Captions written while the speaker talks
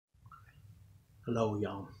Hello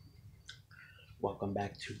y'all, welcome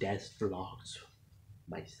back to Des Vlogs,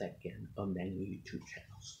 my second of many YouTube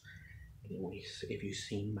channels. Anyways, if you've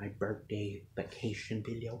seen my birthday vacation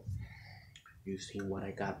video, you've seen what I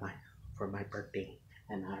got for my birthday,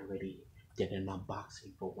 and I already did an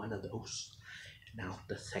unboxing for one of those. Now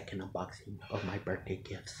the second unboxing of my birthday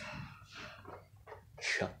gifts,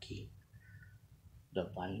 Chucky, the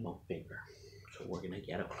vinyl figure. So we're gonna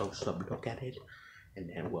get a close-up look at it, and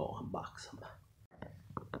then we'll unbox them.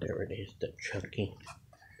 There it is, the Chucky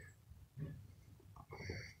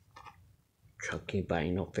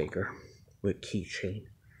Vinyl Figure with keychain.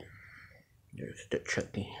 There's the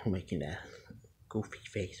Chucky making that goofy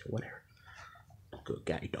face or whatever. Good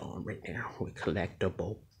guy dog right there with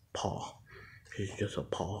collectible paw. It's just a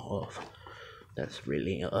paw of that's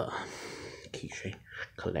really a keychain.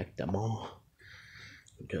 Collect them all.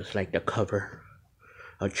 Just like the cover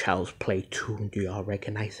of Child's Play 2. Do y'all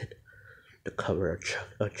recognize it? The cover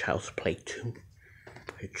of Child's Play 2.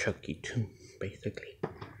 Chucky 2, basically.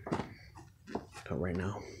 So right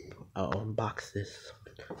now, I'll unbox this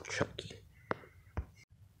Chucky.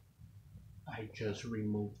 I just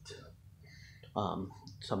removed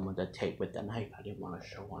some of the tape with the knife. I didn't want to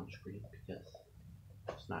show on screen because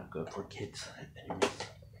it's not good for kids. Anyways,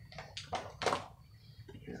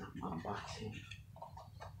 here I'm unboxing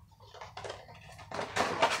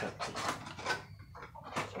Chucky.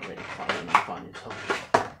 It's already falling off on its own.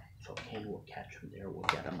 So Ken will catch him there. We'll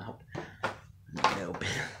get him out in a little bit.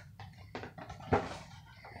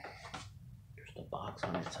 There's the box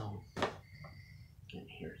on its own. And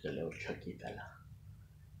here's the little Chucky fella.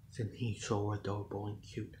 Isn't he so adorable and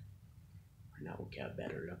cute? Right now we'll get a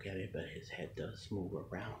better look at it, but his head does move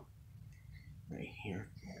around. Right here.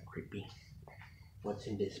 Creepy. What's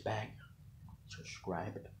in this bag?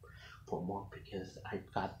 Subscribe for more because I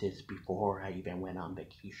got this before I even went on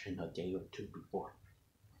vacation a day or two before.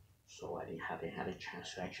 So I haven't had a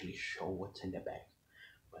chance to actually show what's in the bag.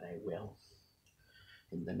 But I will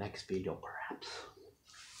in the next video perhaps.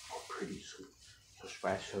 Or pretty soon.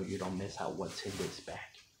 Subscribe so you don't miss out what's in this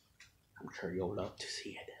bag. I'm sure you'll love to see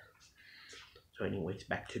it. So anyways,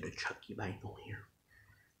 back to the Chucky vinyl here.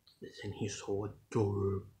 Listen, he's so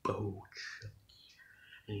adorable, Chucky.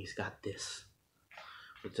 And he's got this.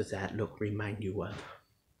 What does that look remind you of?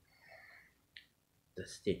 The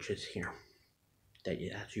stitches here. That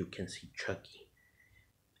as you can see Chucky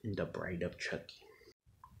in the Bride of Chucky.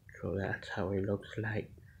 So that's how it looks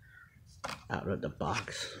like out of the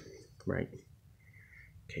box, right?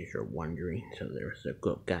 In case you're wondering. So there's the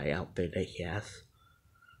good guy outfit that he has,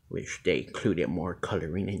 which they included more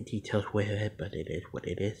coloring and details with it, but it is what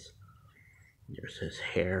it is. There's his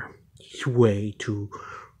hair. He's way too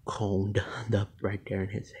combed up right there in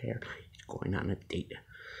his hair. He's going on a date.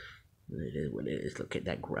 It is what it is. Look at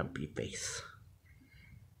that grumpy face.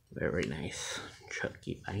 Very nice.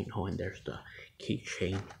 Chucky vinyl, and there's the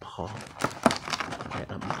keychain paw. Get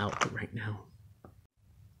them out right now.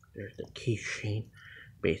 There's the keychain.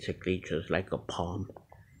 Basically just like a palm.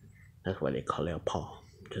 That's why they call it a paw.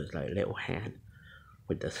 Just like a little hand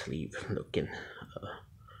with the sleeve looking.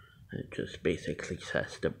 It just basically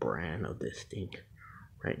says the brand of this thing.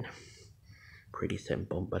 Right? Pretty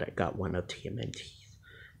simple, but I got one of TMNT's.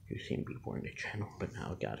 You've seen before in the channel, but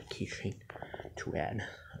now I got a keychain to add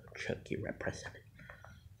Chucky represented.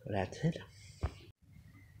 So that's it.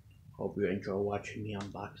 Hope you enjoy watching me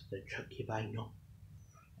unbox the Chucky vinyl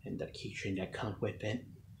and the keychain that comes with it.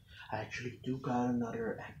 I actually do got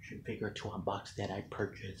another action figure to unbox that I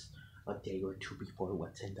purchased a day or two before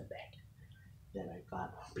what's in the bag that I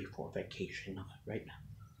got before vacation right now.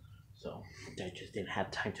 So I just didn't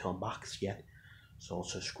have time to unbox yet. So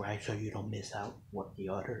subscribe so you don't miss out what the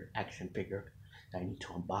other action figure that I need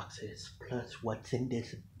to unbox is. Plus what's in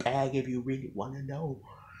this bag if you really want to know.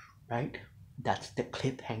 Right? That's the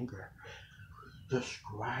cliffhanger.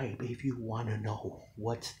 Subscribe if you want to know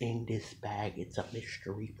what's in this bag. It's a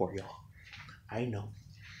mystery for y'all. I know.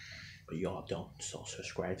 But y'all don't. So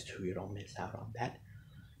subscribe so you don't miss out on that.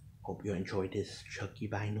 Hope you enjoyed this Chucky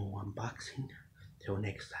vinyl unboxing. Till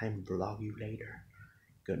next time, vlog you later.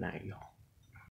 Good night, y'all.